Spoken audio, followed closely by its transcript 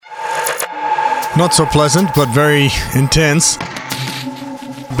Not so pleasant, but very intense.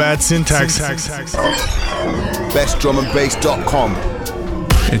 Bad syntax. BestDrumAndBass.com.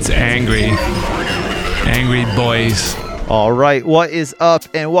 It's angry. Angry boys. All right, what is up?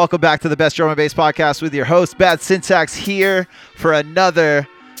 And welcome back to the Best Drum and Bass Podcast with your host, Bad Syntax, here for another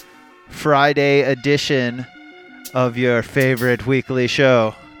Friday edition of your favorite weekly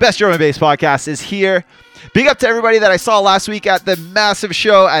show. Best Drum and Bass Podcast is here. Big up to everybody that I saw last week at the massive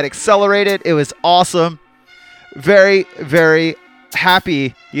show at Accelerated. It was awesome. Very, very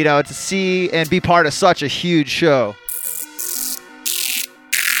happy, to see and be part of such a huge show.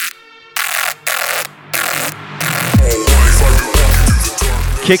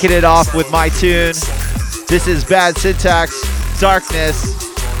 Kicking it off with my tune. This is Bad Syntax, Darkness.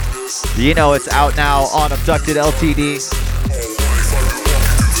 It's out now on Abducted LTD.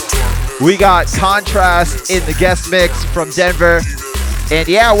 We got Contrast in the guest mix from Denver. And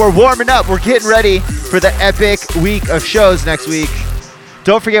yeah, we're warming up. We're getting ready for the epic week of shows next week.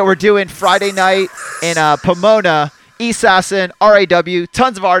 Don't forget, we're doing Friday night in Pomona, Assassin, RAW,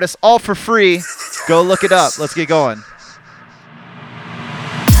 tons of artists, all for free. Go look it up. Let's get going.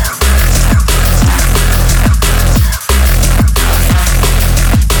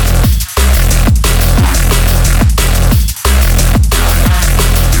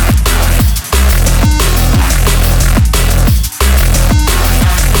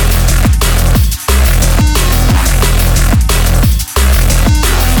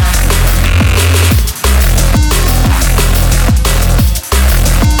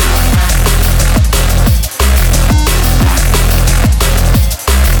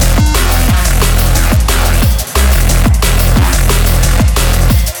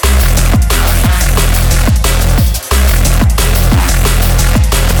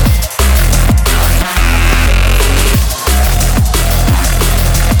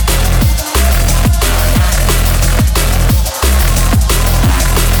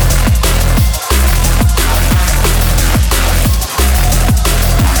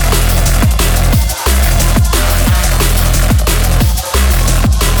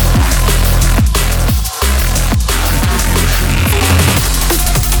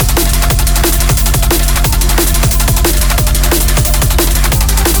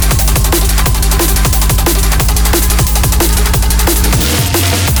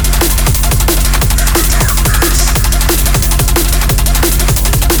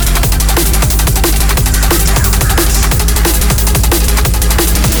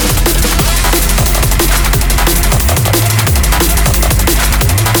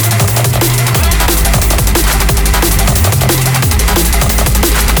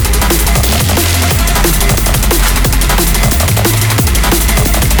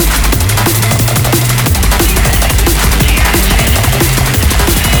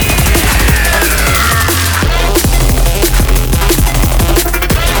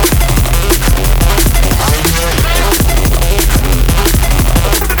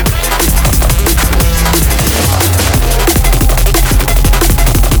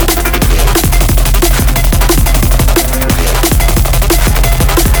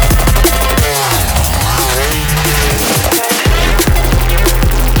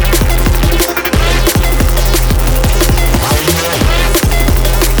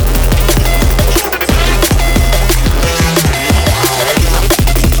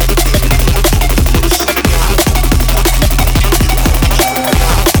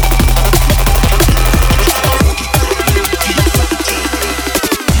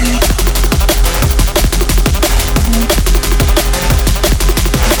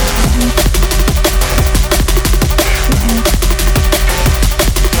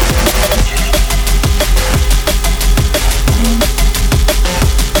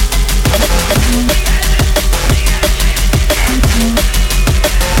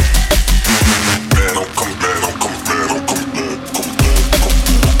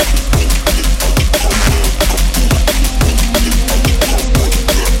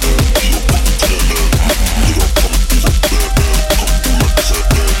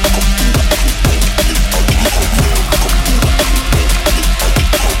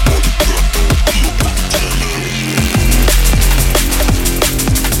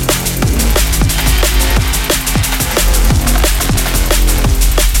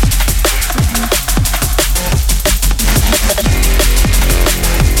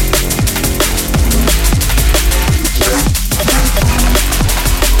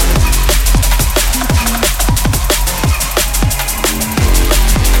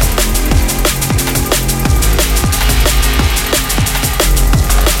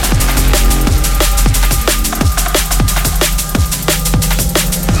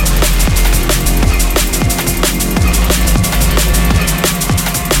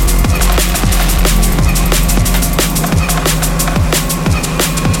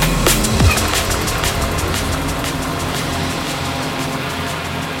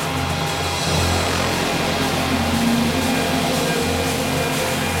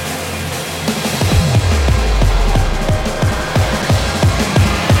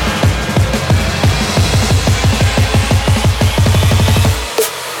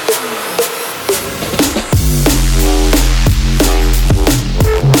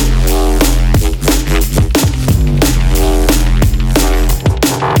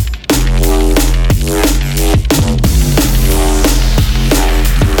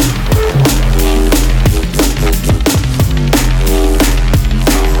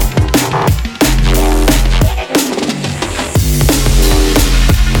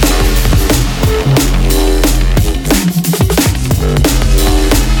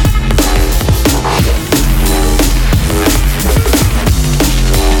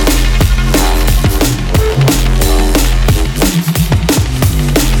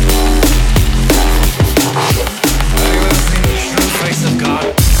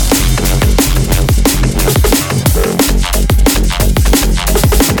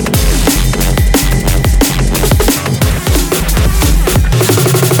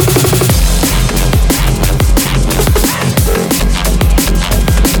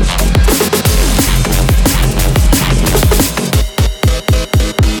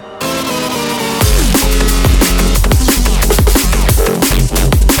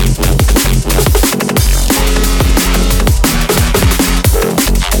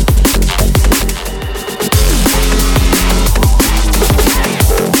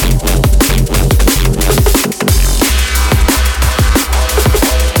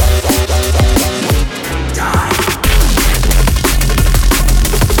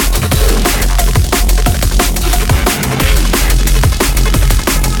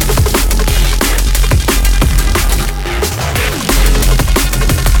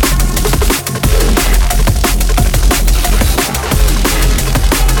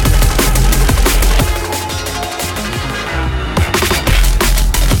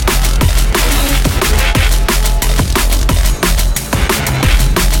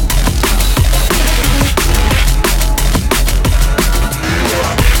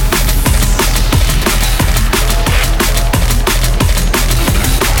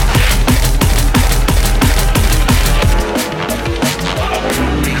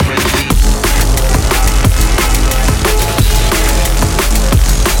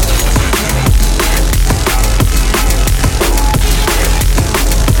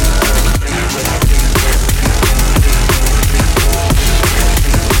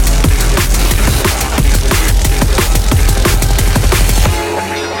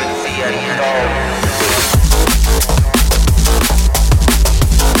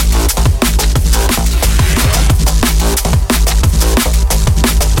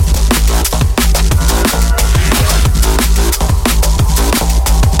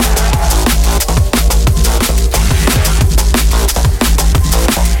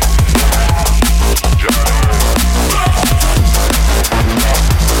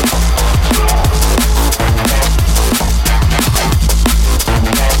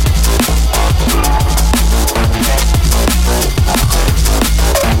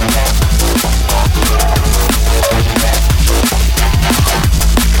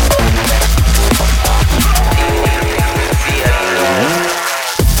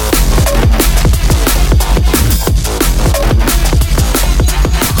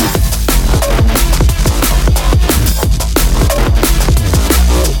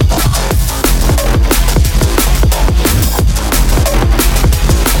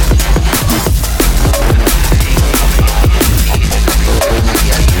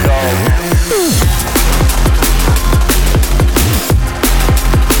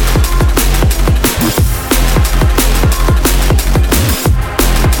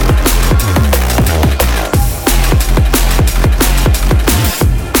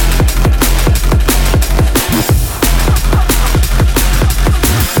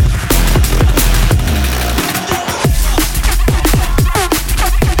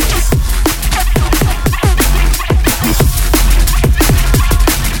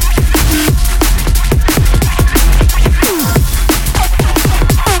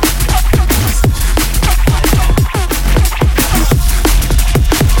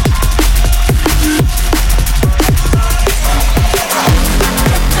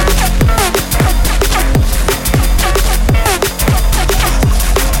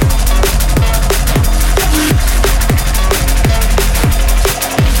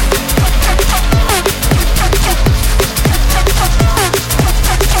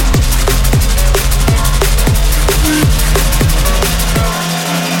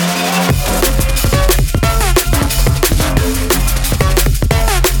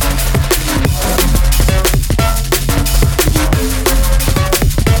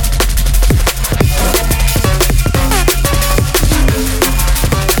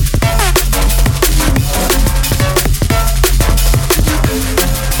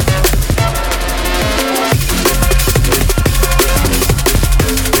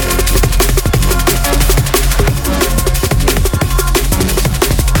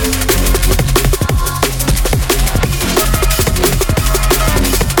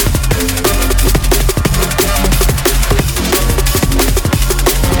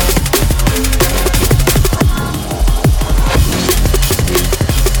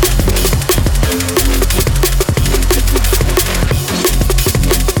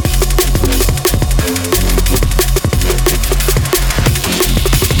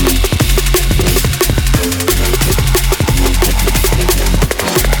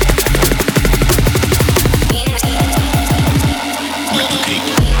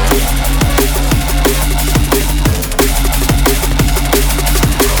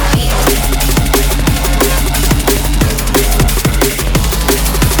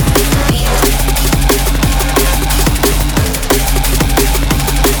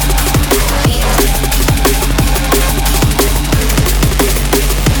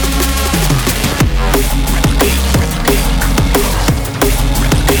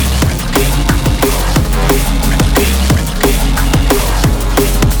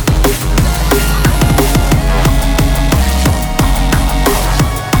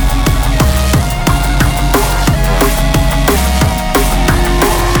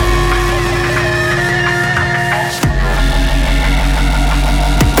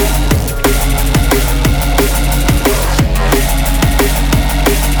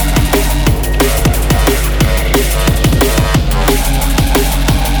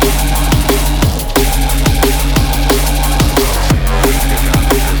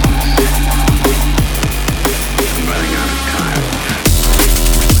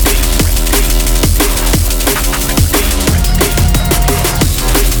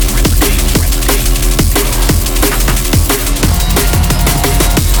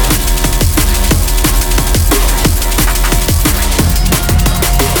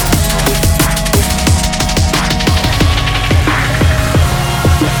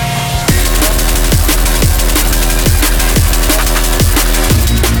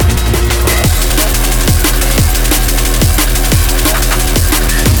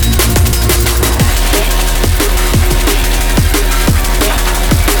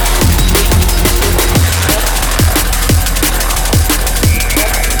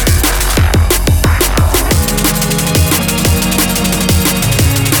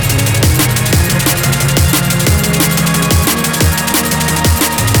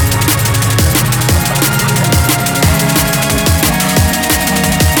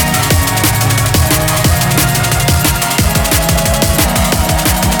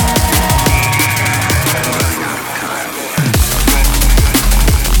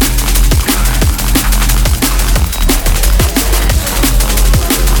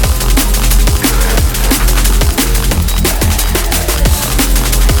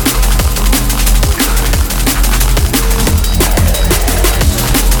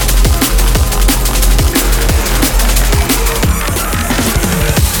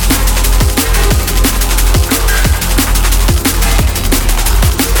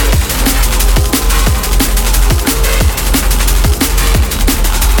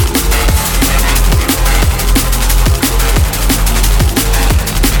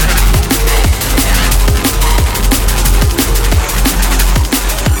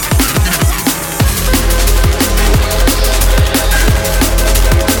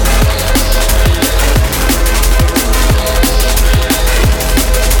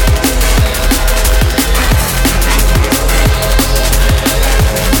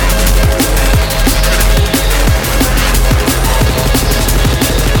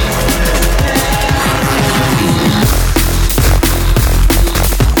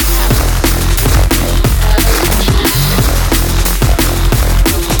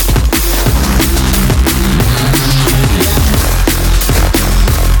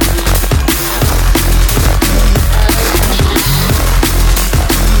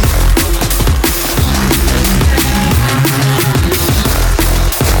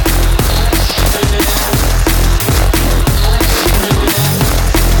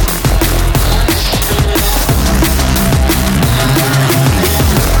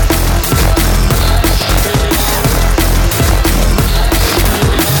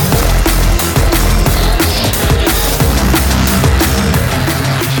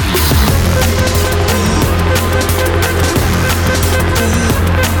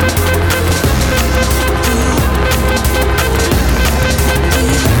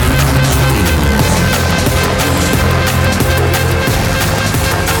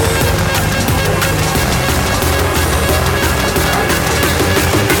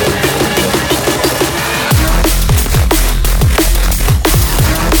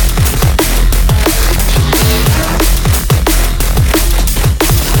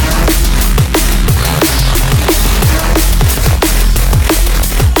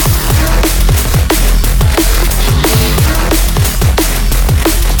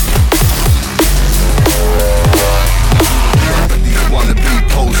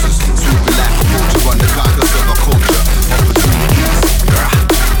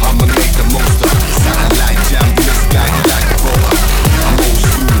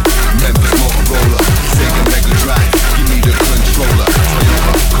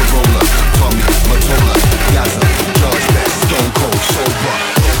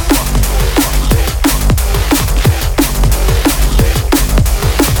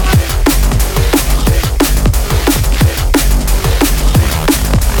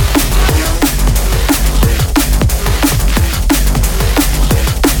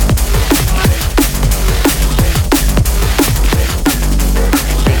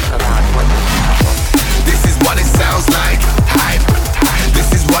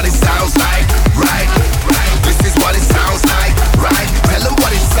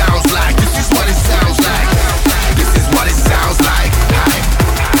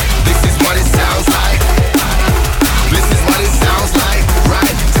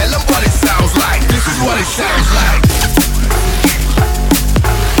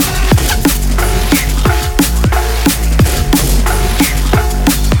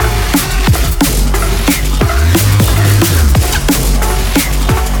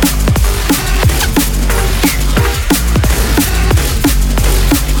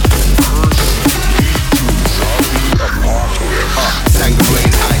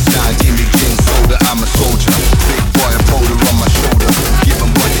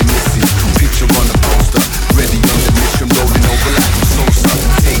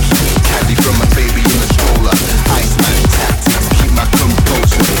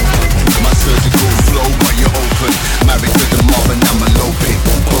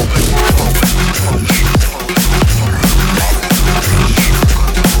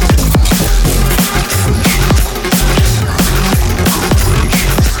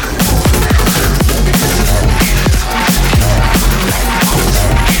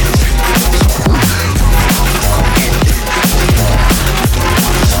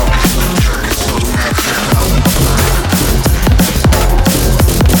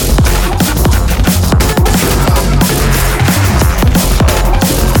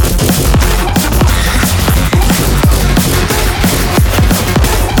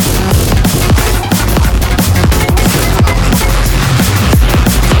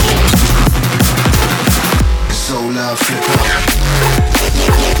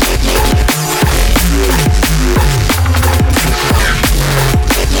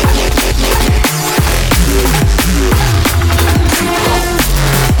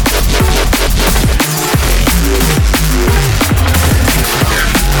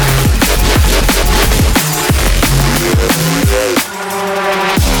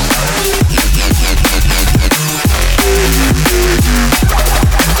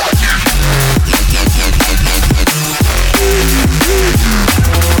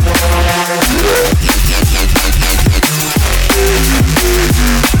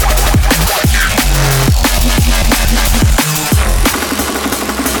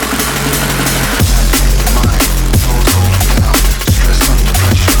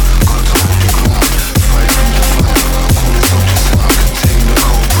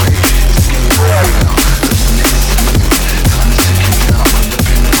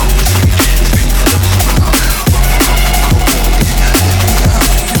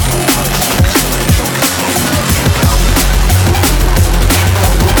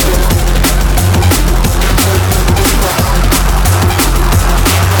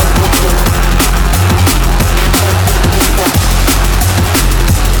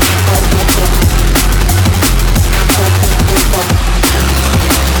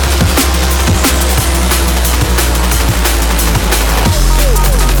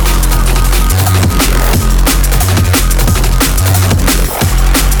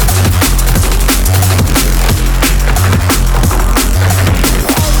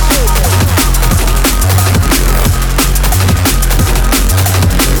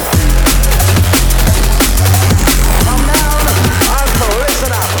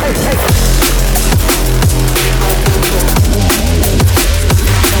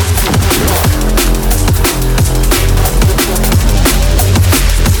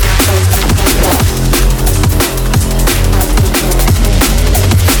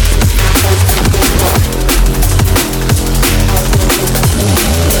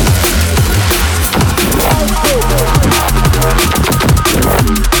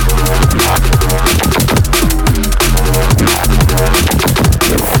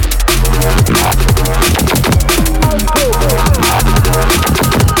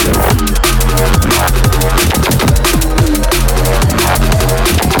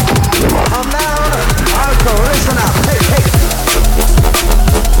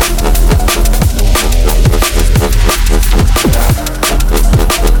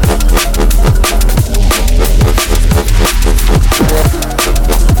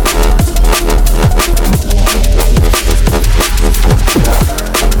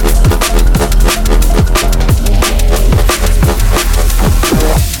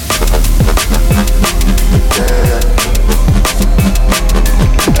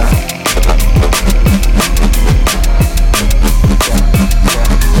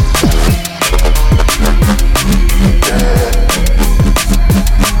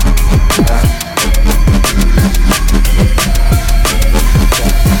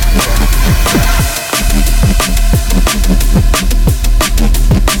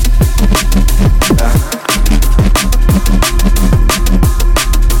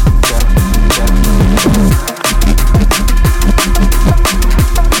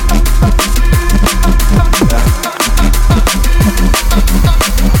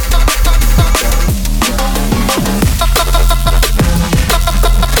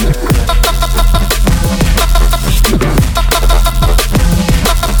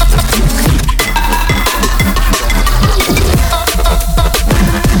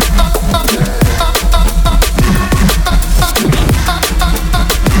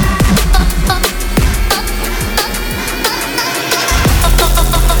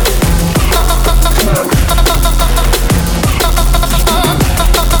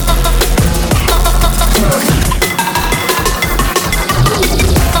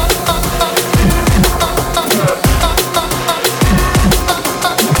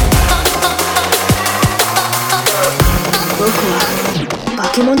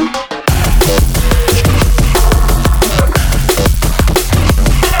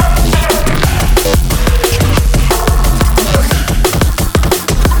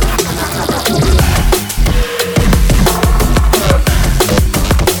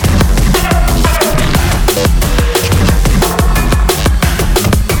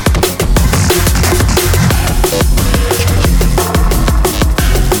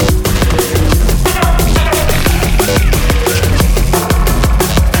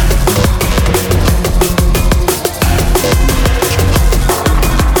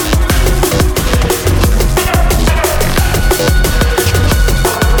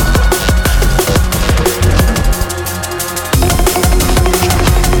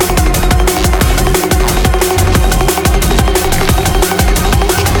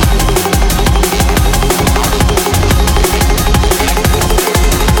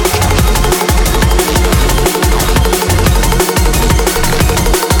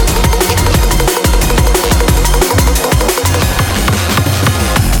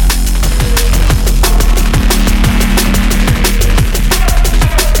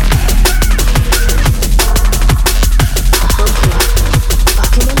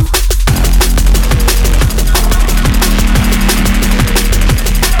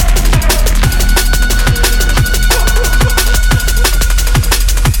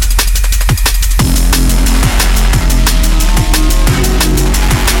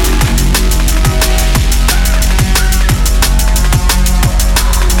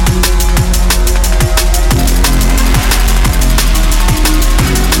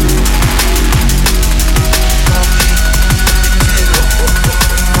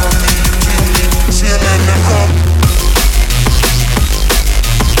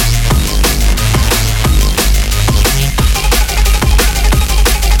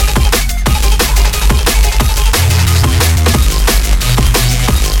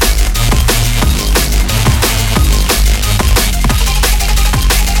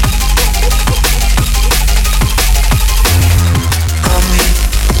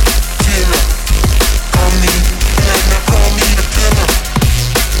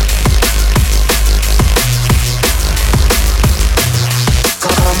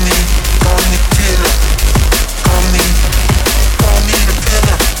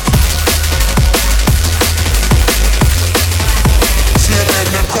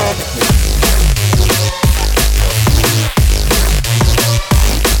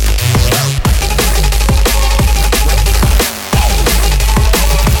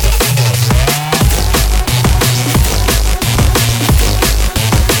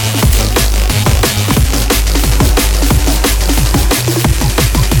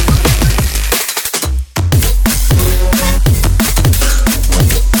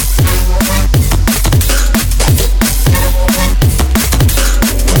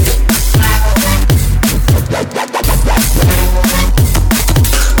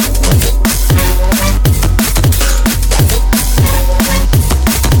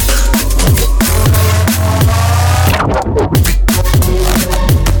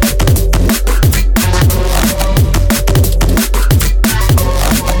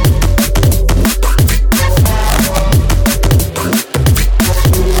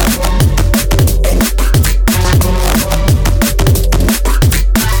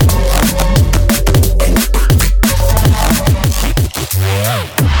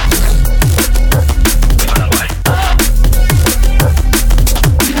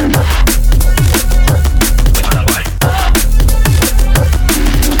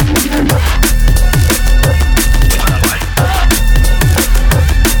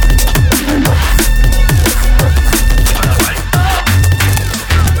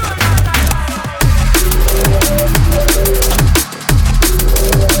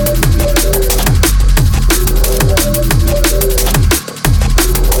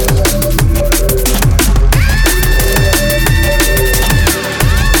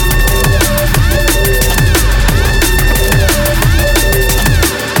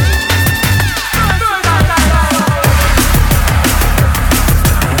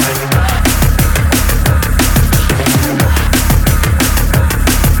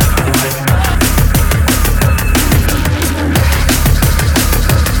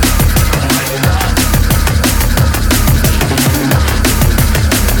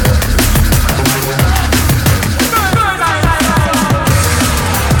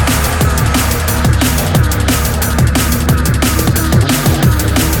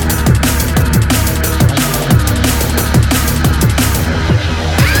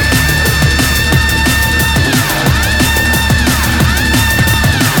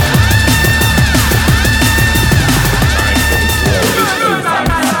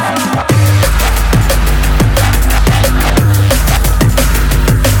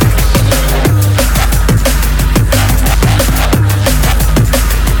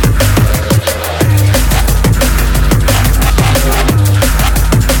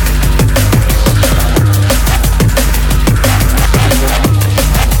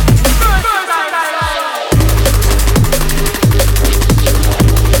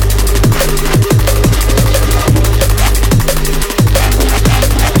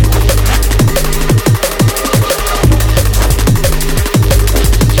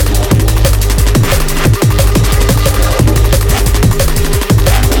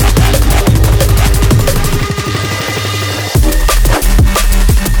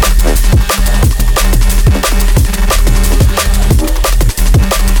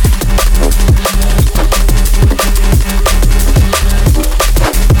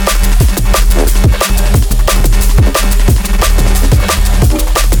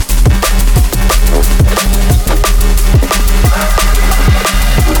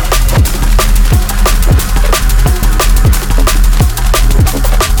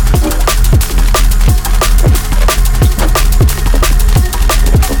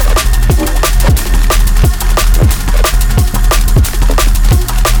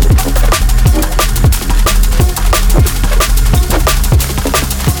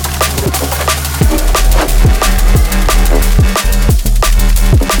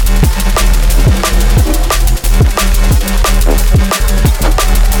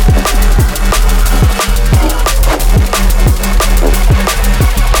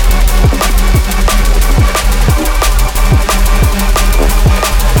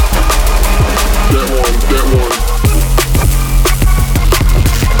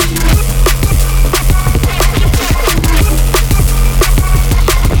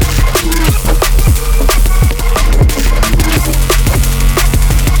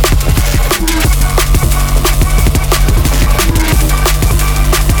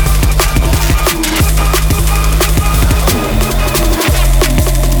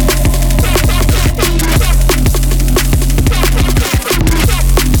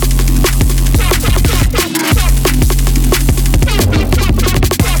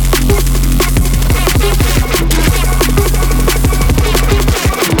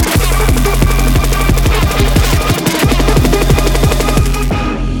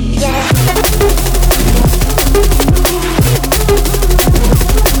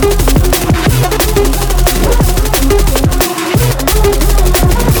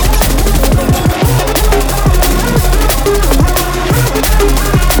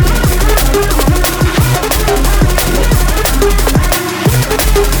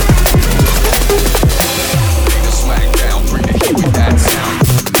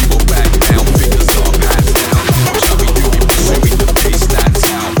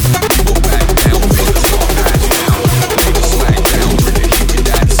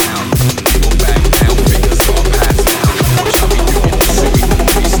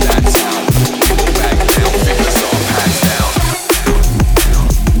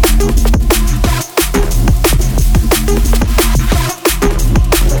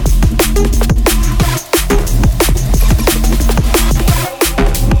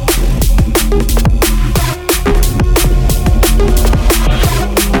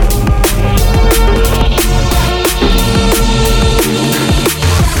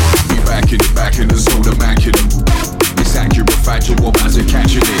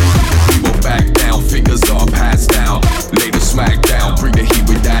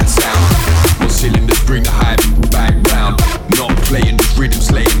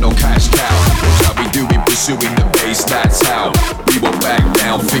 pursuing the base, that's how we will back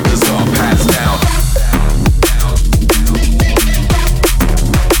down, fingers up, hands down.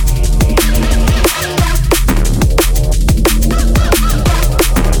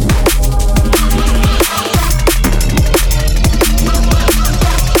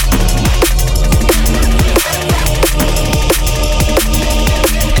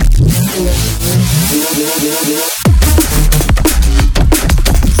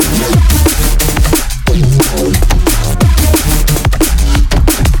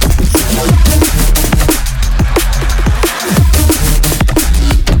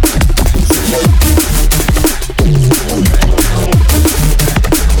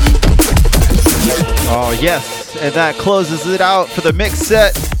 Yes, and that closes it out for the mix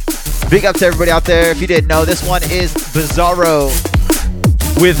set. Big up to everybody out there. If you didn't know, this one is Bizarro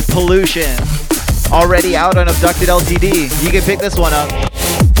with Pollution. Already out on Abducted LTD. You can pick this one up.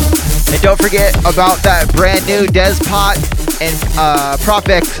 And don't forget about that brand new Despot and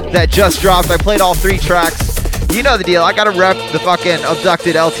Propect that just dropped. I played all 3 tracks. You know the deal. I gotta rep the fucking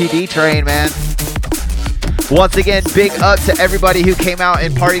Abducted LTD train, man. Once again, big up to everybody who came out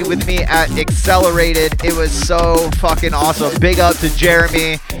and partied with me at Accelerated. It was so fucking awesome. Big up to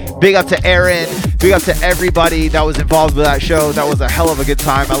Jeremy. Big up to Aaron. Big up to everybody that was involved with that show. That was a hell of a good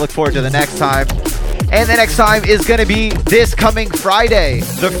time. I look forward to the next time. And the next time is going to be this coming Friday,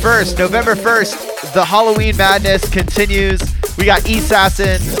 the 1st, November 1st. The Halloween madness continues. We got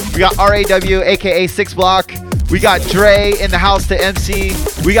Assassin. We got RAW, aka 6 Block. We got Dre in the house to MC.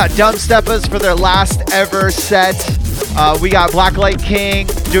 We got Dumb Steppers for their last ever set. We got Blacklight King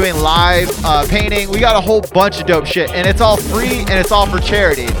doing live painting. We got a whole bunch of dope shit. And it's all free and it's all for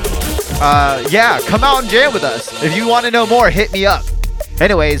charity. Yeah, come out and jam with us. If you want to know more, hit me up.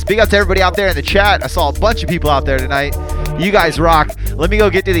 Anyways, big up to everybody out there in the chat. I saw a bunch of people out there tonight. You guys rock. Let me go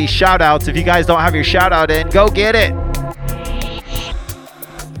get to these shout outs. If you guys don't have your shout out in, go get it.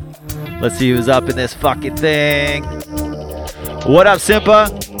 Let's see who's up in this fucking thing. What up, Simpa?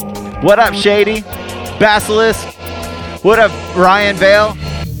 What up, Shady? Basilisk? What up, Ryan Vale?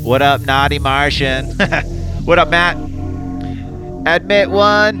 What up, Naughty Martian? What up, Matt? Admit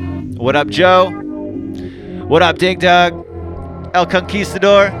One? What up, Joe? What up, Dig Dug? El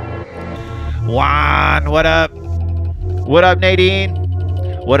Conquistador? Juan, what up? What up, Nadine?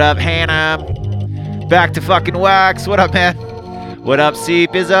 What up, Hannah? Back to fucking Wax. What up, man? What up, C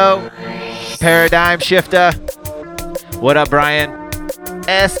Bizzo? Paradigm Shifter. What up, Brian?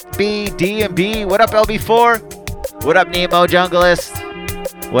 SBDMB. What up, LB4? What up, Nemo Junglist?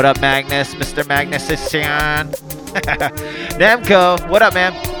 What up, Magnus? Mr. Magnusian. Nemco. What up,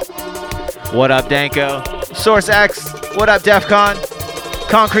 man? What up, Danko? Source X. What up, Defcon?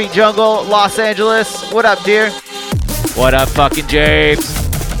 Concrete Jungle, Los Angeles. What up, dear? What up, fucking Japes?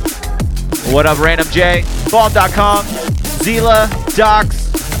 What up, Random J? Bomb.com. Zila, Docs,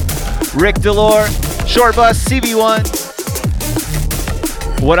 Rick Delore, Shortbus, CB1.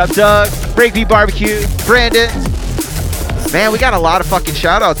 What up, Doug? Breakbeat Barbecue, Brandon. Man, we got a lot of fucking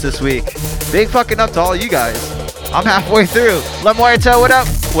shout outs this week. Big fucking up to all you guys. I'm halfway through. Lemuerto, what up?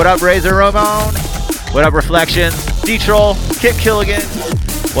 What up, Razor Ramon? What up, Reflections? D-Troll, Kip Killigan.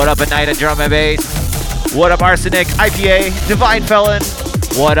 What up, A Night of Drum and Bass? What up, Arsenic, IPA, Divine Felon?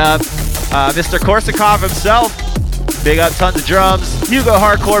 What up, Mr. Korsakov himself? Big up, Tons of Drums, Hugo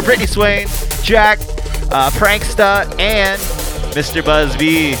Hardcore, Brittany Swain, Jack, Pranksta, and Mr. Buzz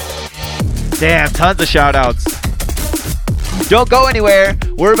V. Damn, tons of shout outs. Don't go anywhere.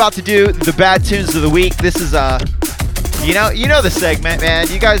 We're about to do the bad tunes of the week. This is you know the segment, man.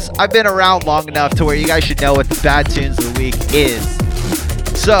 You guys, I've been around long enough to where you guys should know what the bad tunes of the week is.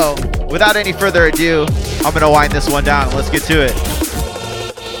 So, without any further ado, I'm gonna wind this one down. Let's get to it.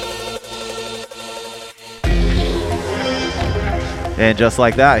 And just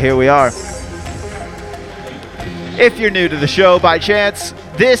like that, here we are. If you're new to the show by chance,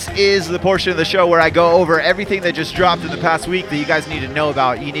 this is the portion of the show where I go over everything that just dropped in the past week that you guys need to know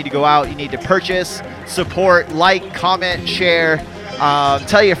about. You need to go out, you need to purchase, support, like, comment, share,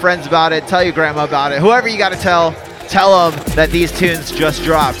 tell your friends about it, tell your grandma about it. Whoever you got to tell them that these tunes just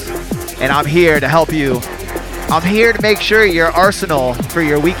dropped. And I'm here to help you. I'm here to make sure your arsenal for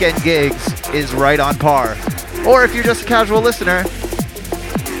your weekend gigs is right on par. Or if you're just a casual listener,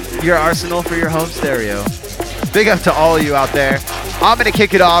 your arsenal for your home stereo. Big up to all of you out there. I'm going to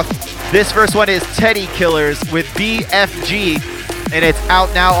kick it off. This first one is Teddy Killers with BFG, and it's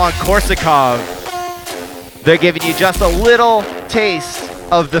out now on Korsakov. They're giving you just a little taste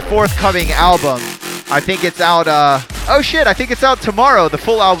of the forthcoming album. I think it's out, I think it's out tomorrow. The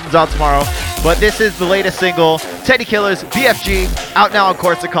full album's out tomorrow. But this is the latest single, Teddy Killers, BFG, out now on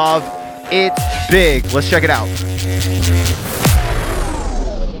Korsakov. It's big. Let's check it out.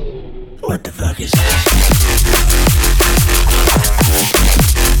 What the fuck is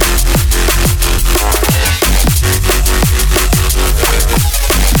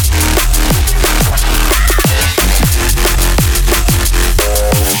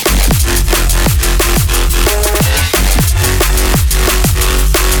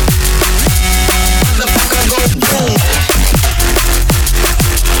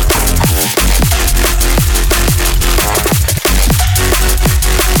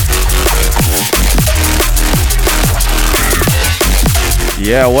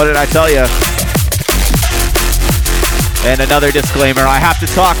Yeah, what did I tell you? And another disclaimer, I have to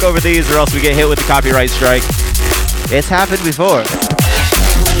talk over these or else we get hit with the copyright strike. It's happened before.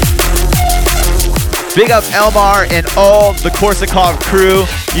 Big up Elmar and all the Korsakov crew.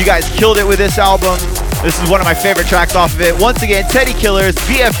 You guys killed it with this album. This is one of my favorite tracks off of it. Once again, Teddy Killers,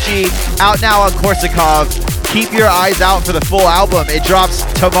 BFG, out now on Korsakov. Keep your eyes out for the full album. It drops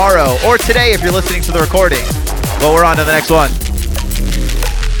tomorrow or today if you're listening to the recording. Well, we're on to the next one.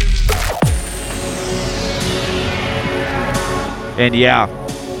 And yeah,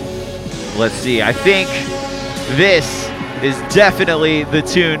 let's see. I think this is definitely the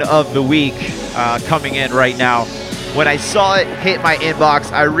tune of the week coming in right now. When I saw it hit my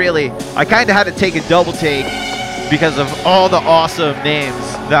inbox, I kind of had to take a double take because of all the awesome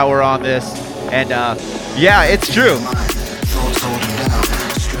names that were on this. And yeah, it's true.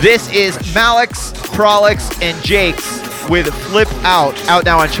 This is Malix, Prolix, and Jakes with Flip Out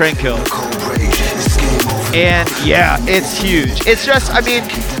now on Tranquil. And yeah, it's huge. It's just, I mean,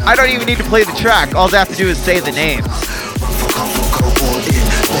 I don't even need to play the track. All I have to do is say the names.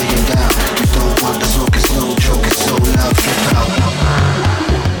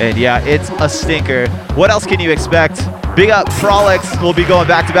 And yeah, it's a stinker. What else can you expect? Big up Prolix. We'll be going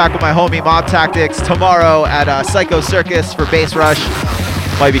back to back with my homie Mob Tactics tomorrow at Psycho Circus for Bass Rush.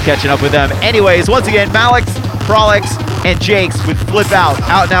 Might be catching up with them. Anyways, once again, Malix, Prolix, and Jakes with Flip Out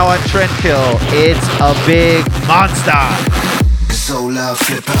now on Trendkill. It's a big monster. so loud?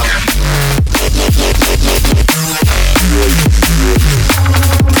 Flip out. Flip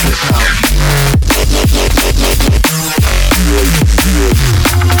out.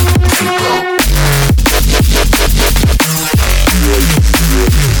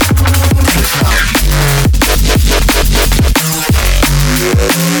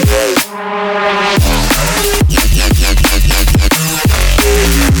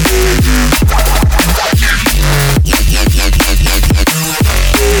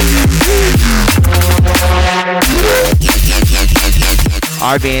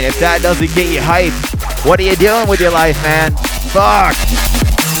 I mean, if that doesn't get you hyped, what are you doing with your life, man? Fuck.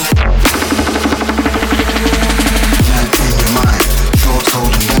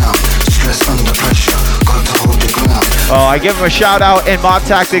 Oh, I give him a shout out and Mob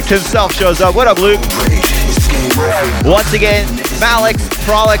Tactics himself shows up. What up, Luke? Once again, Malix,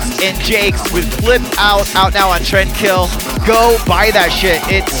 Prolix, and Jakes with Flip Out now on Trendkill. Go buy that shit.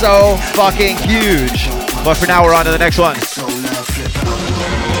 It's so fucking huge. But for now, we're on to the next one.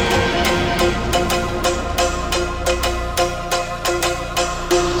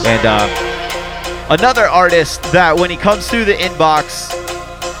 And another artist that when he comes through the inbox,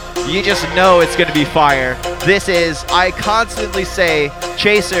 you just know it's going to be fire. This is, I constantly say,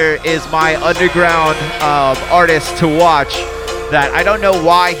 Chaser is my underground artist to watch. That I don't know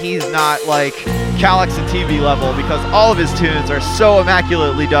why he's not like Calyx and TV level, because all of his tunes are so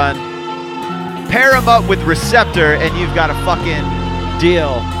immaculately done. Pair him up with Receptor and you've got a fucking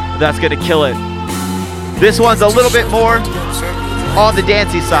deal that's going to kill it. This one's a little bit more on the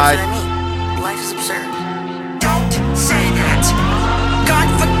dancey side. Life is absurd. Don't say that. God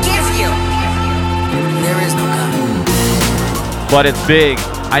forgive you. There is no God. But it's big.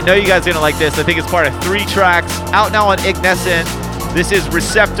 I know you guys are gonna like this. I think it's part of 3 tracks out now on Ignescent. This is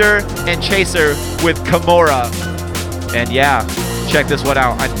Receptor and Chaser with Kimura. And yeah, check this one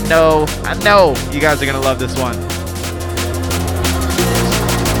out. I know you guys are gonna love this one.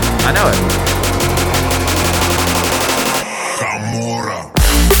 I know it.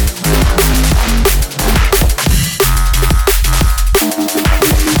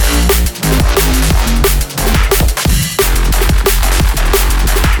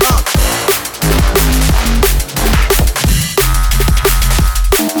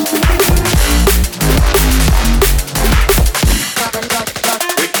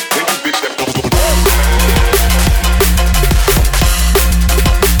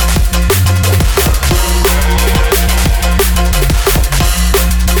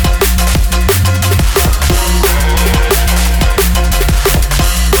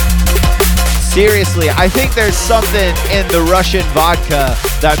 Seriously, I think there's something in the Russian vodka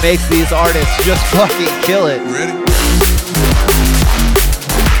that makes these artists just fucking kill it. Ready?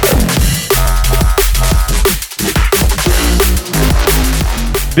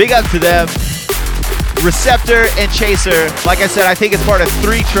 Big up to them. Receptor and Chaser. Like I said, I think it's part of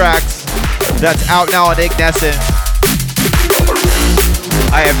 3 tracks that's out now on Ignescent.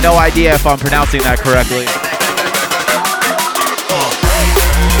 I have no idea if I'm pronouncing that correctly.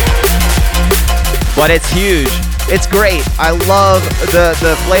 But it's huge. It's great. I love the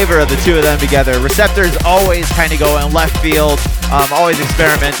flavor of the two of them together. Receptor's always kind of going left field, always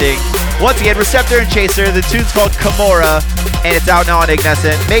experimenting. Once again, Receptor and Chaser. The tune's called Kimura, and it's out now on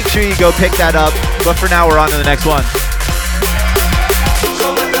Ignescent. Make sure you go pick that up. But for now, we're on to the next one.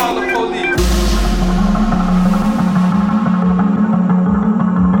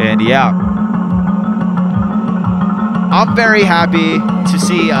 And yeah, I'm very happy to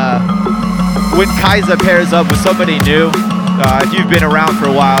see when Kaiza pairs up with somebody new. If you've been around for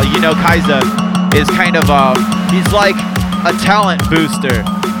a while, you know Kaiza is kind of he's like a talent booster.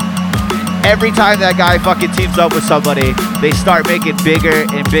 Every time that guy fucking teams up with somebody, they start making bigger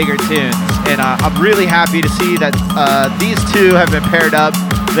and bigger tunes. And I'm really happy to see that these two have been paired up.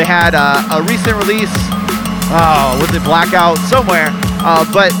 They had a recent release, was it Blackout? Somewhere.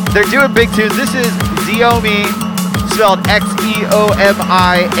 But they're doing big tunes. This is Xeomi, spelled Xeomi,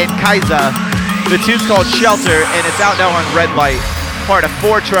 and Kaiza. The tune's called Shelter, and it's out now on Red Light, part of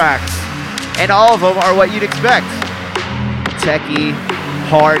 4 tracks. And all of them are what you'd expect. Techie,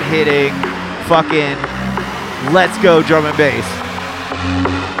 hard-hitting, fucking let's go drum and bass.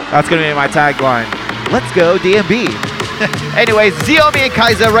 That's gonna be my tagline. Let's go DMB. Anyways, Xeomi and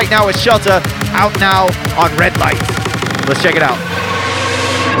Kaiza right now with Shelter, out now on Red Light. Let's check it out.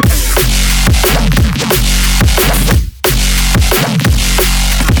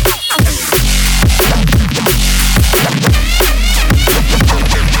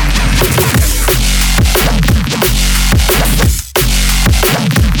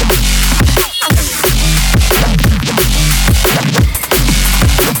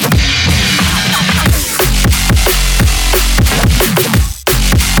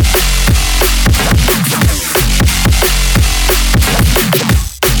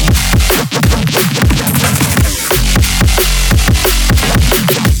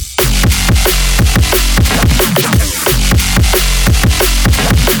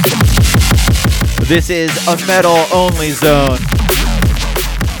 This is a metal only zone.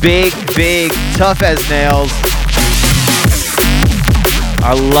 Big, big, tough as nails.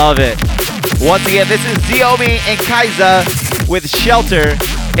 I love it. Once again, this is Xeomi and Kaiza with Shelter,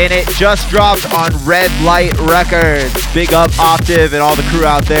 and it just dropped on Red Light Records. Big up Octave and all the crew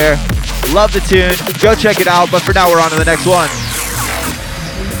out there. Love the tune. Go check it out, but for now we're on to the next one.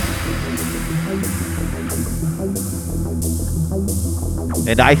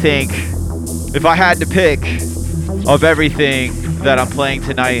 And I think if I had to pick of everything that I'm playing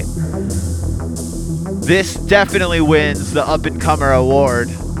tonight, this definitely wins the Up and Comer award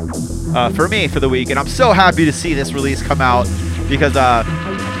for me for the week. And I'm so happy to see this release come out because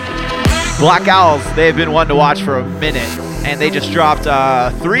Black Owls, they've been one to watch for a minute. And they just dropped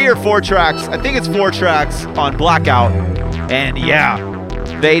 3 or 4 tracks. I think it's 4 tracks on Blackout. And yeah,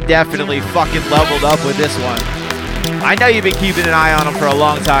 they definitely fucking leveled up with this one. I know you've been keeping an eye on them for a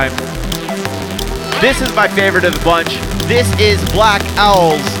long time. This is my favorite of the bunch. This is Black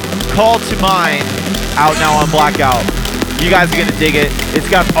Owls, Call to Mind, out now on Blackout. You guys are gonna dig it. It's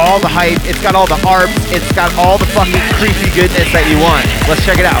got all the hype, it's got all the ARPs, it's got all the fucking creepy goodness that you want. Let's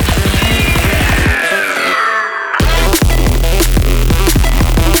check it out.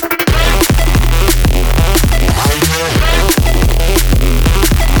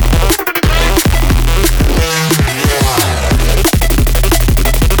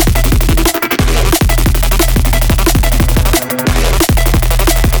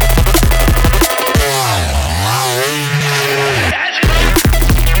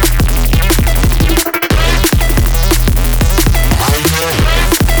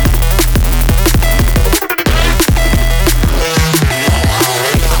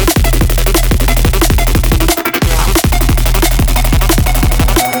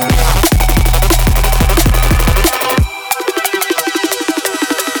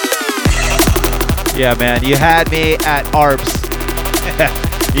 Yeah, man, you had me at ARPs.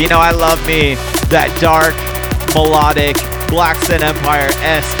 You know I love me that dark, melodic, Black Sun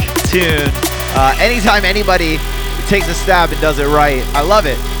Empire-esque tune. Anytime anybody takes a stab and does it right, I love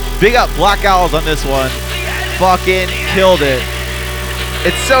it. Big up Black Owls on this one. Fucking killed it.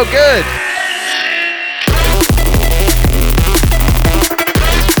 It's so good.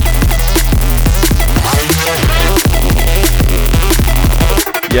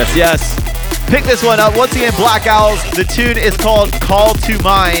 Yes, yes. Pick this one up. Once again, Black Owls. The tune is called Call to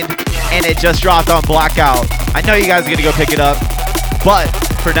Mind, and it just dropped on Blackout. I know you guys are going to go pick it up, but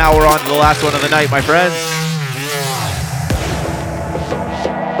for now, we're on to the last one of the night, my friends.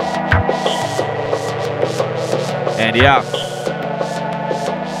 And yeah,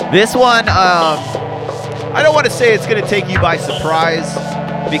 this one, I don't want to say it's going to take you by surprise,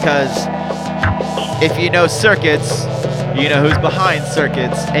 because if you know Circuits, you know who's behind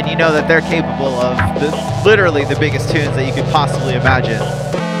Circuits, and you know that they're capable of literally the biggest tunes that you could possibly imagine.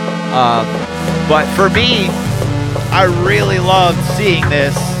 But for me, I really loved seeing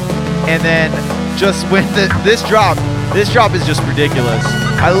this, and then just when this drop is just ridiculous.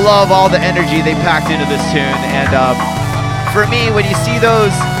 I love all the energy they packed into this tune, and for me, when you see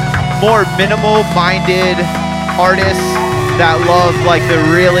those more minimal-minded artists that love like the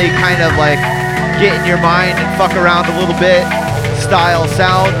really kind of like get in your mind and fuck around a little bit style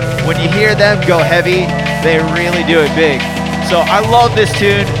sound, when you hear them go heavy, they really do it big. So I love this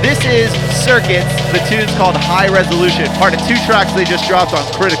tune. This is Circuits. The tune's called High Resolution, part of 2 tracks they just dropped on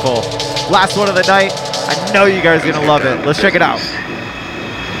Critical. Last one of the night. I know you guys are gonna love it. Let's check it out.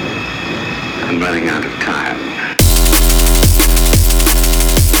 I'm running out of time.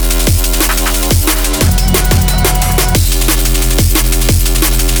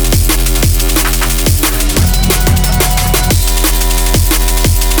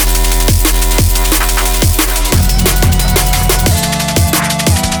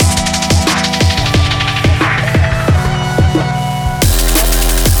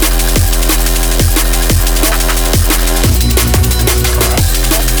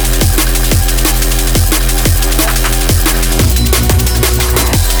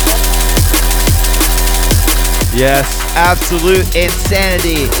 Yes, absolute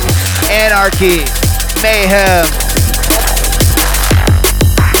insanity, anarchy, mayhem.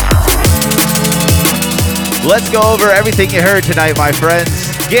 Let's go over everything you heard tonight, my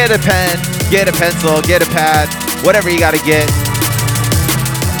friends. Get a pen, get a pencil, get a pad, whatever you gotta get.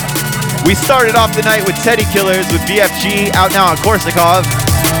 We started off the night with Teddy Killers with BFG, out now on Korsakov.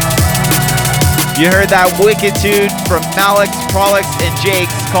 You heard that wicked tune from Malix, Prolix, and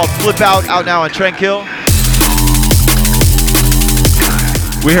Jakes called Flip out now on Tranquil.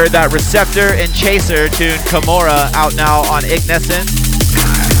 We heard that Receptor and Chaser tune Kimura, out now on Ignescent.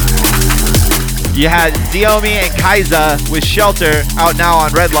 You had Ziomi and Kaiza with Shelter, out now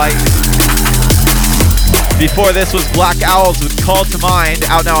on Red Light. Before this was Black Owls with Call to Mind,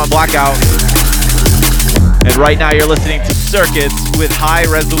 out now on Blackout. And right now you're listening to Circuits with High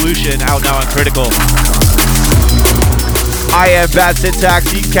Resolution, out now on Critical. I am Bad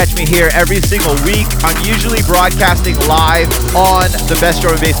Syntax. You can catch me here every single week. I'm usually broadcasting live on the Best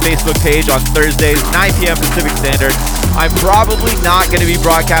Drum and Bass Facebook page on Thursdays, 9 p.m. Pacific Standard. I'm probably not going to be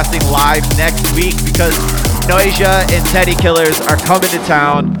broadcasting live next week because Noisia and Teddy Killers are coming to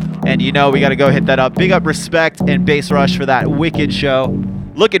town. And you know we got to go hit that up. Big up Respect and Bass Rush for that wicked show.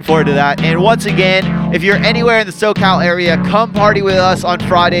 Looking forward to that. And once again, if you're anywhere in the SoCal area, come party with us on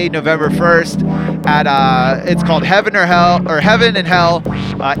Friday, November 1st at it's called Heaven or Hell, or Heaven and Hell,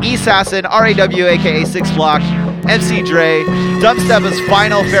 Assassin, RAW, aka 6 Block, MC Dre, Dumbsteppa's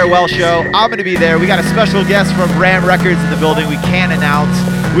final farewell show. I'm gonna be there. We got a special guest from Ram Records in the building we can't announce.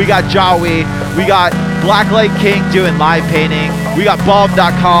 We got Jawi, we got Blacklight King doing live painting, we got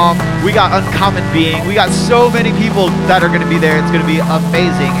Bulb.com, we got Uncommon Being, we got so many people that are going to be there. It's going to be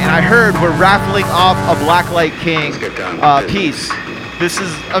amazing. And I heard we're raffling off a Blacklight King piece. This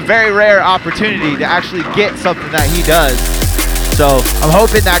is a very rare opportunity to actually get something that he does. So I'm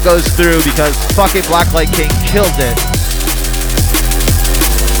hoping that goes through because fucking Blacklight King kills it.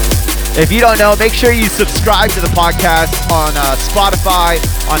 If you don't know, make sure you subscribe to the podcast on Spotify,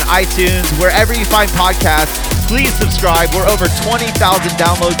 on iTunes, wherever you find podcasts. Please subscribe. We're over 20,000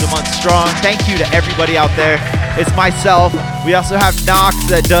 downloads a month strong. Thank you to everybody out there. It's myself. We also have Knox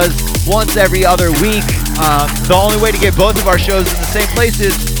that does once every other week. The only way to get both of our shows in the same place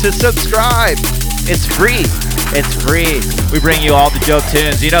is to subscribe. It's free. It's free. We bring you all the dope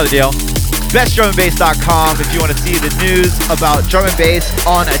tunes. You know the deal. BestDrumAndBass.com if you want to see the news about drum and bass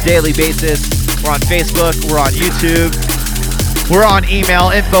on a daily basis. We're on Facebook. We're on YouTube. We're on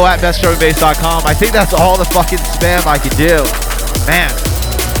email, info@bestdrumandbass.com. I think that's all the fucking spam I could do. Man,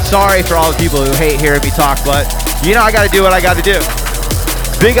 sorry for all the people who hate hearing me talk, but you know I got to do what I got to do.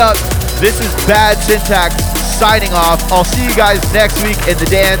 Big up. This is Bad Syntax signing off. I'll see you guys next week in the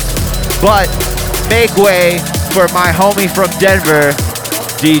dance, but make way for my homie from Denver,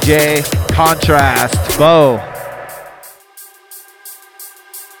 DJ Contrast. Bo.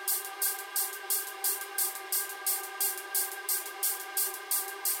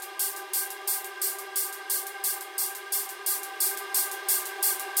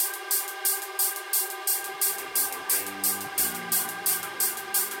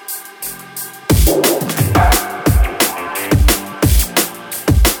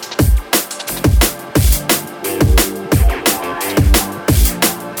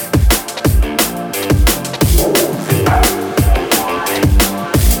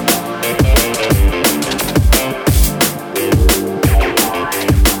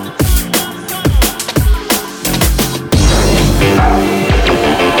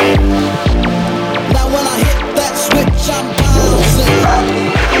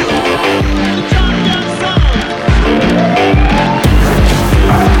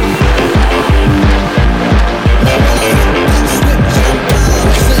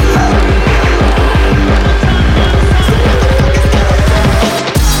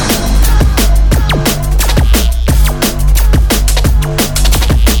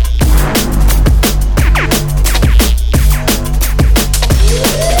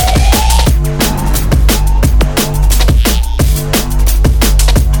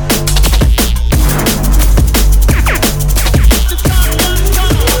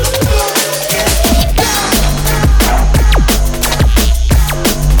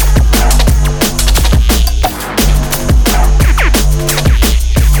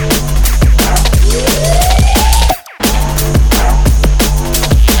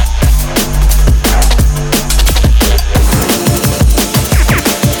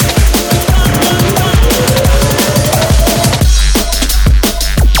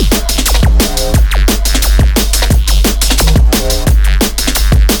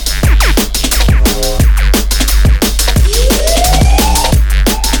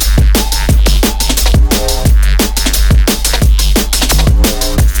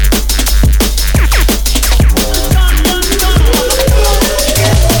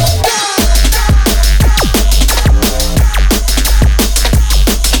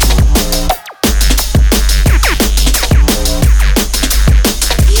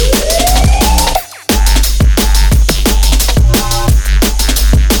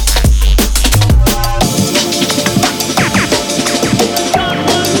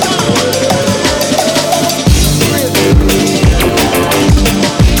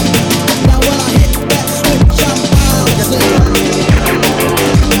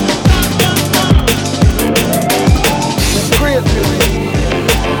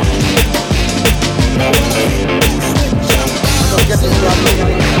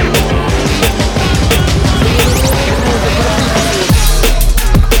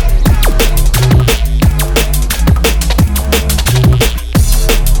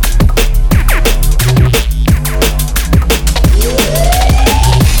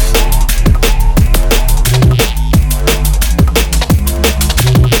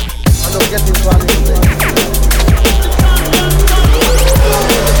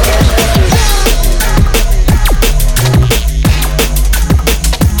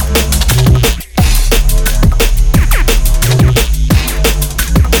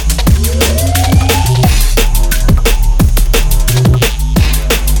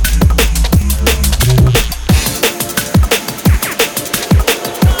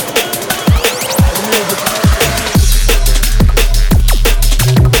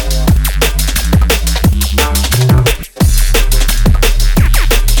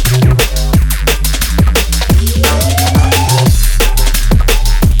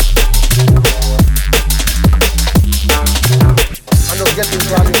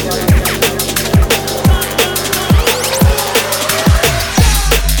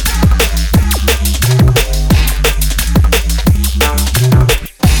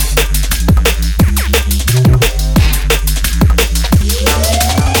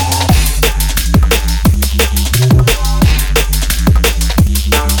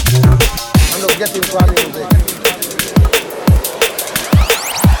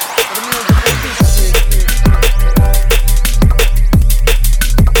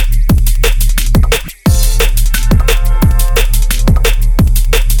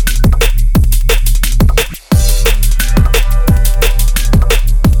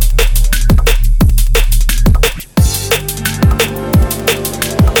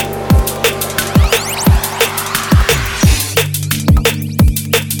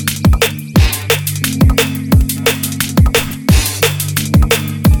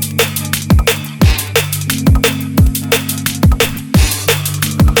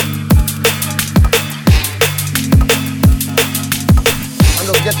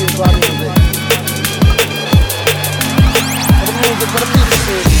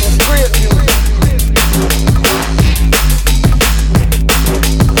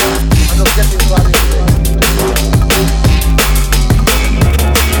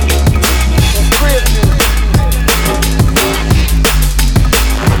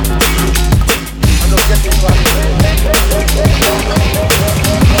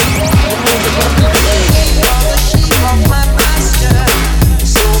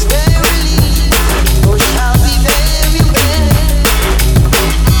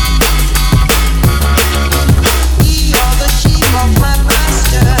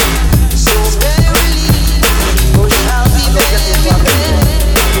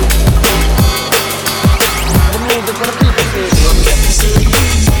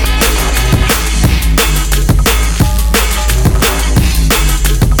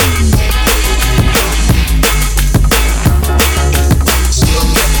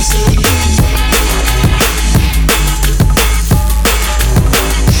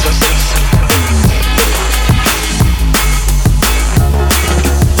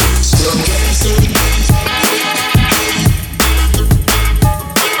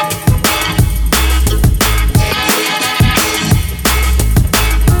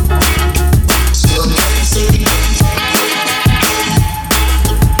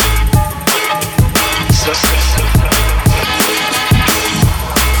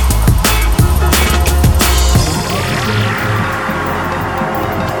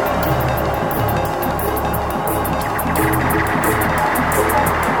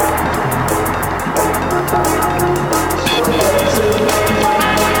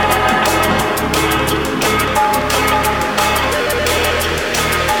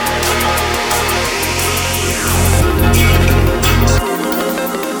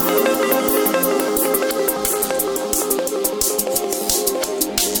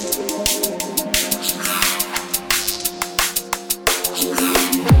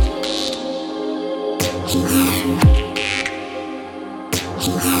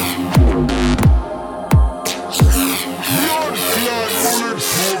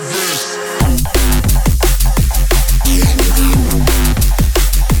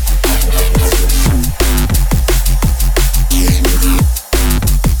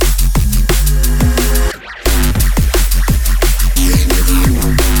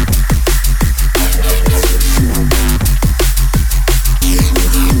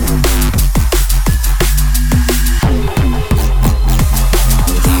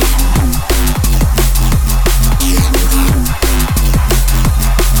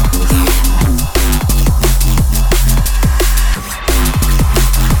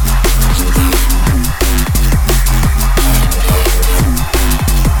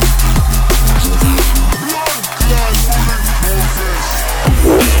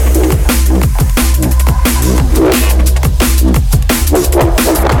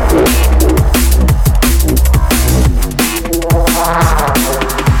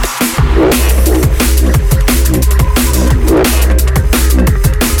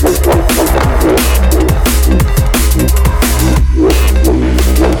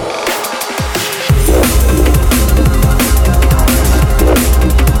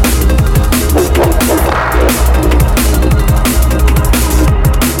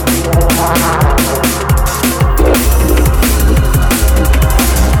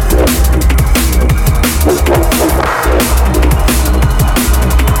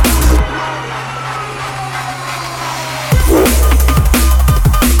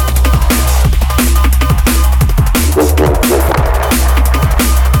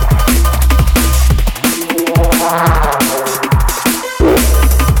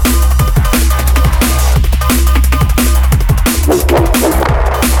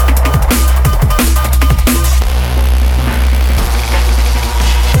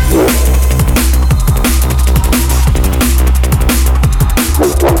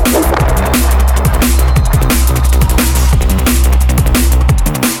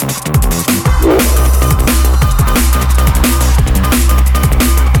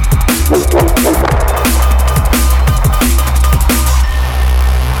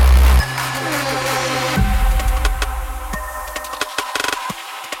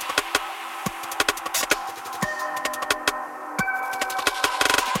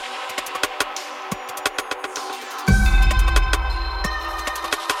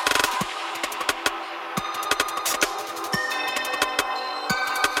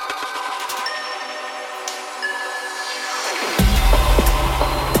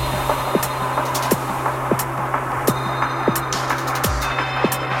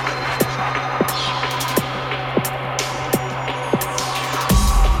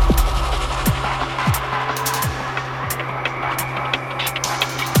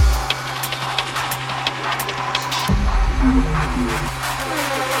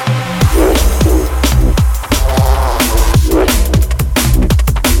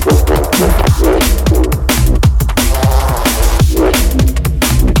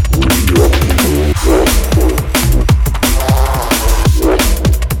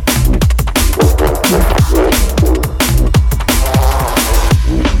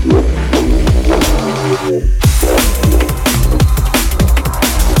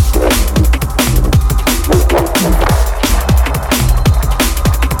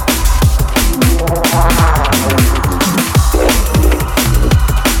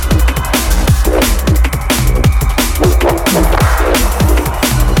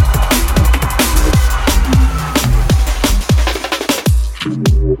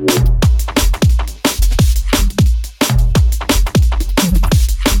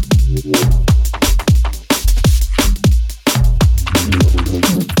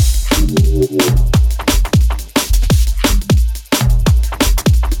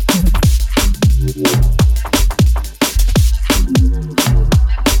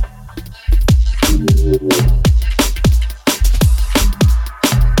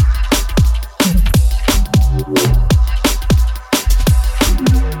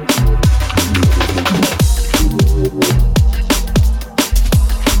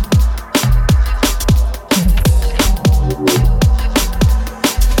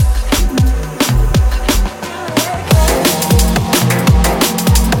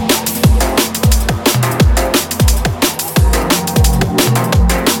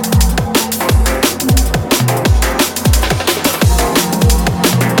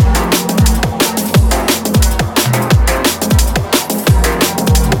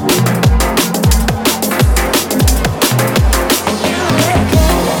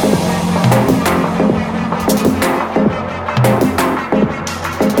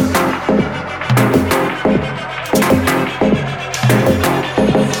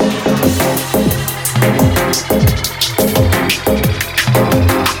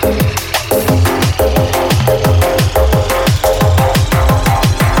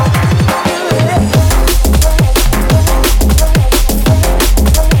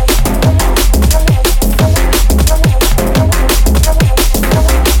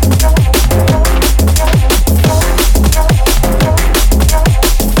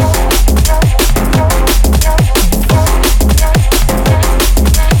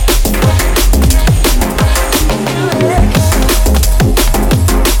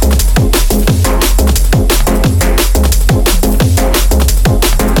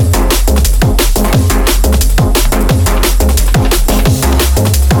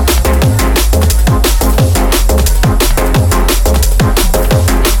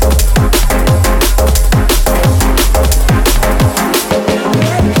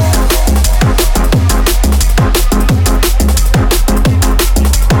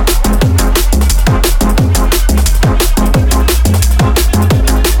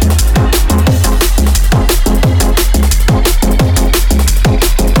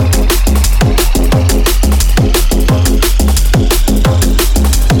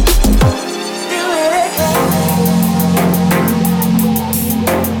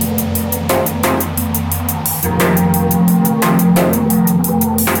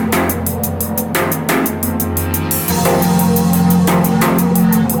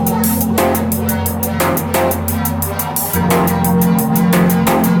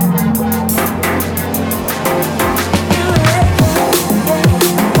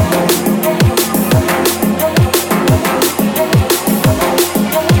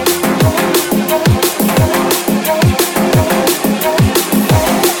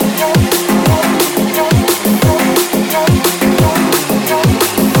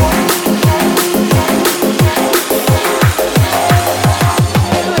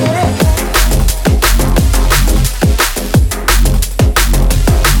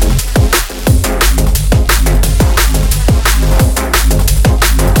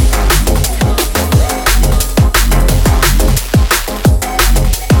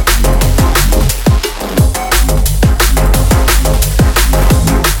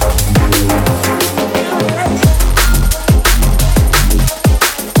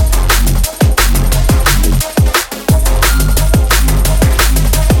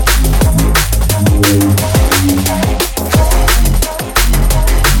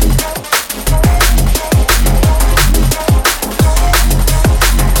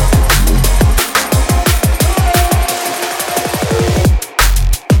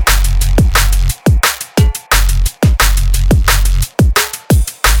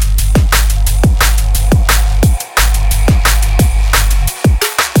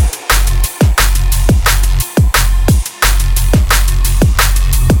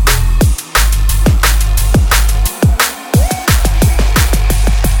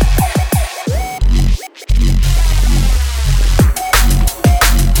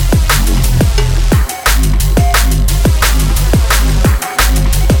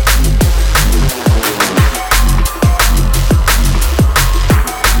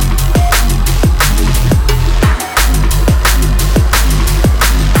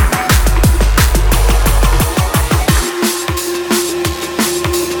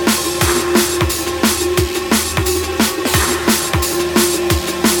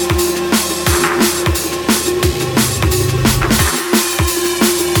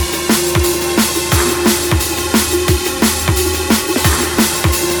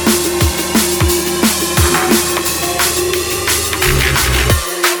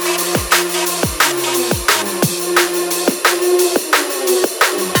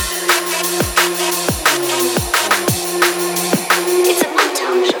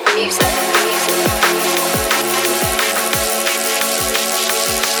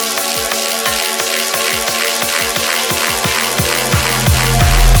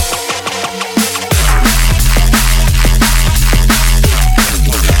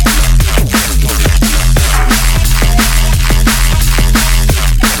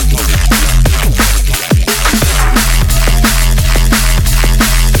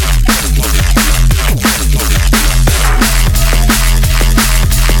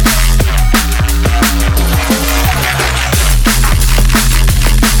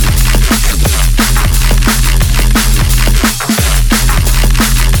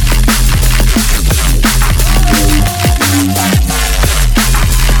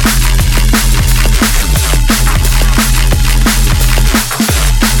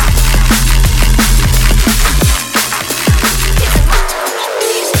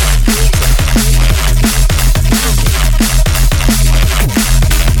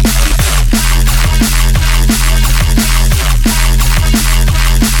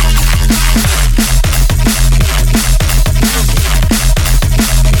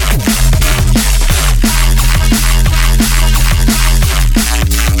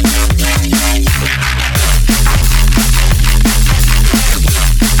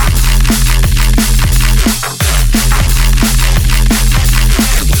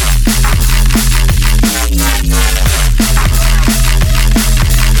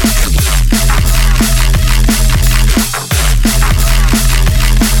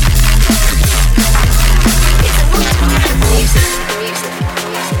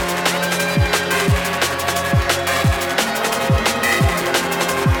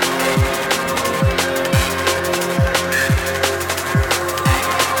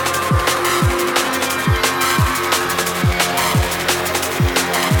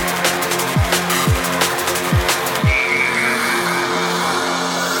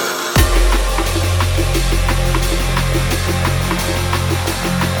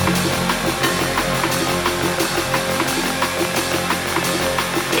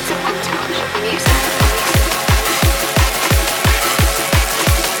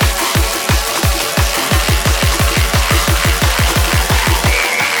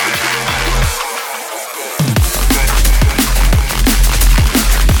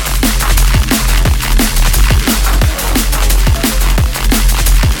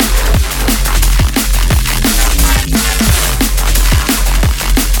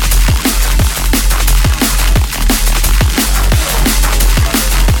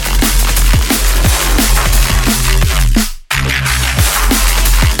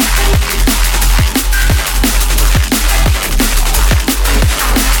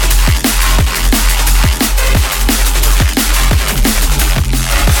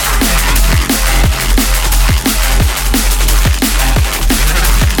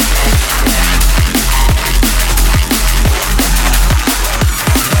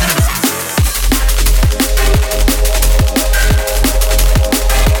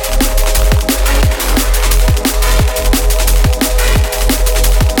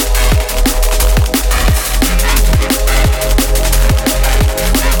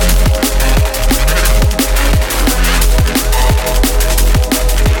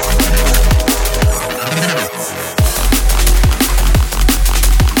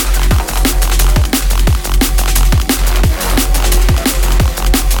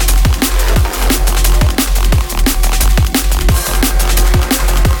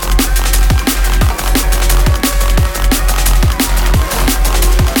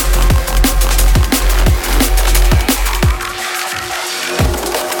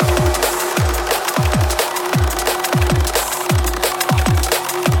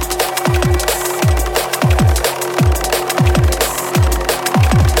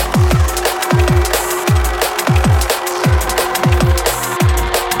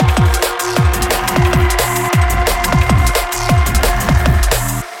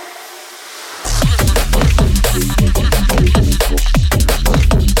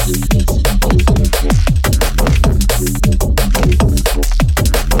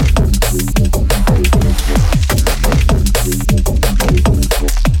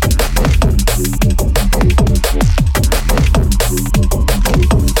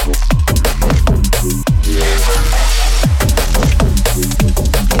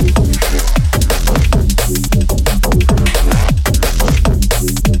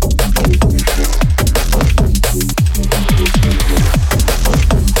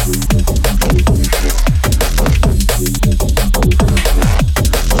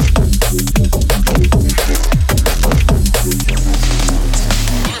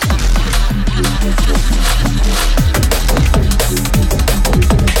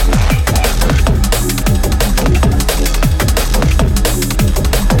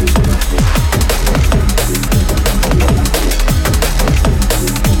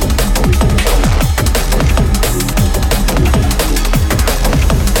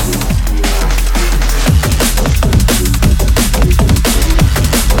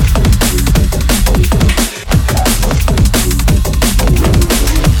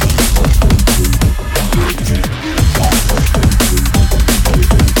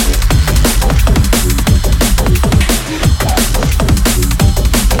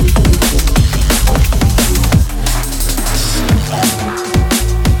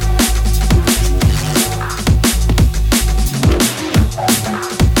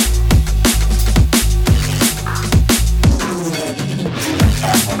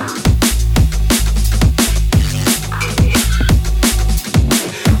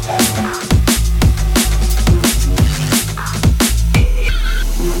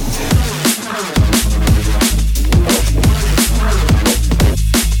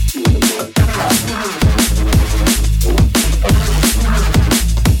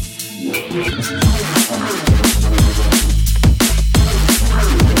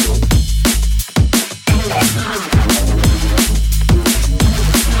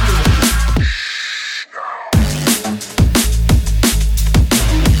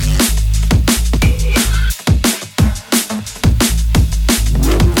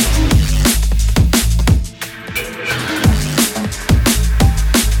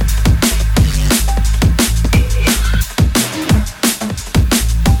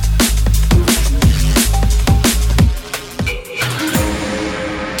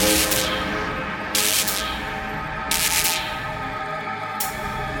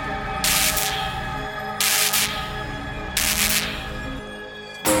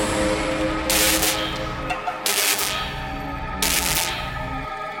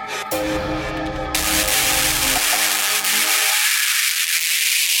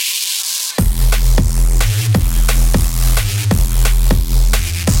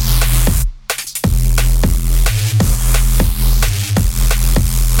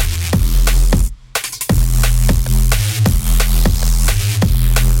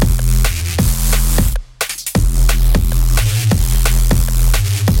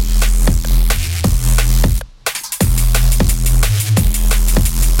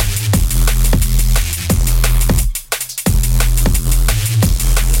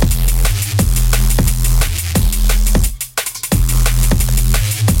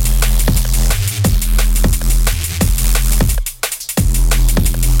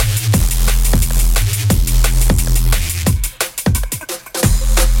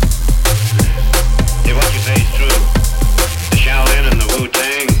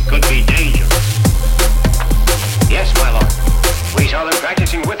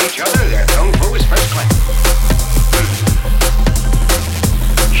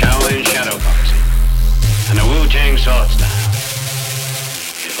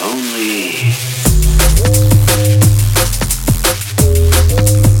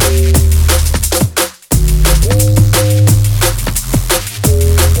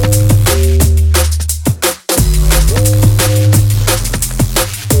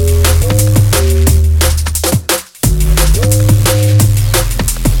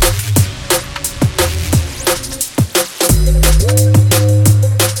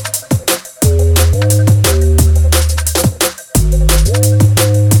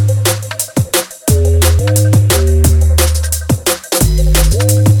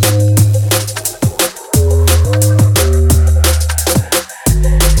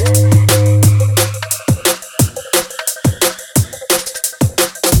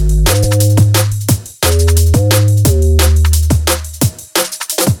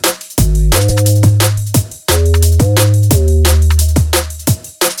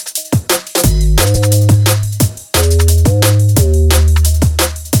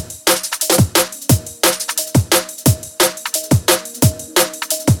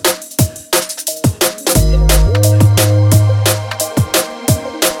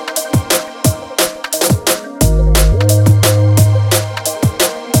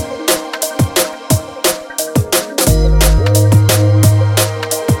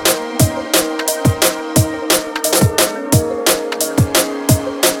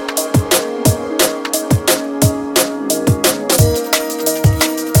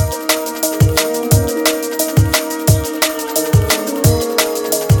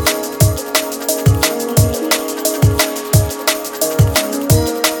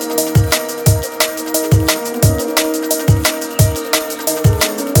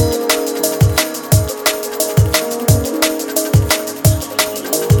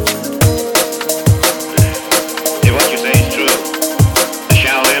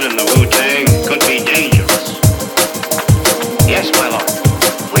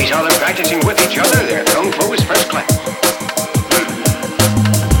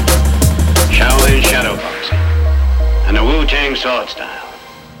 Sword style.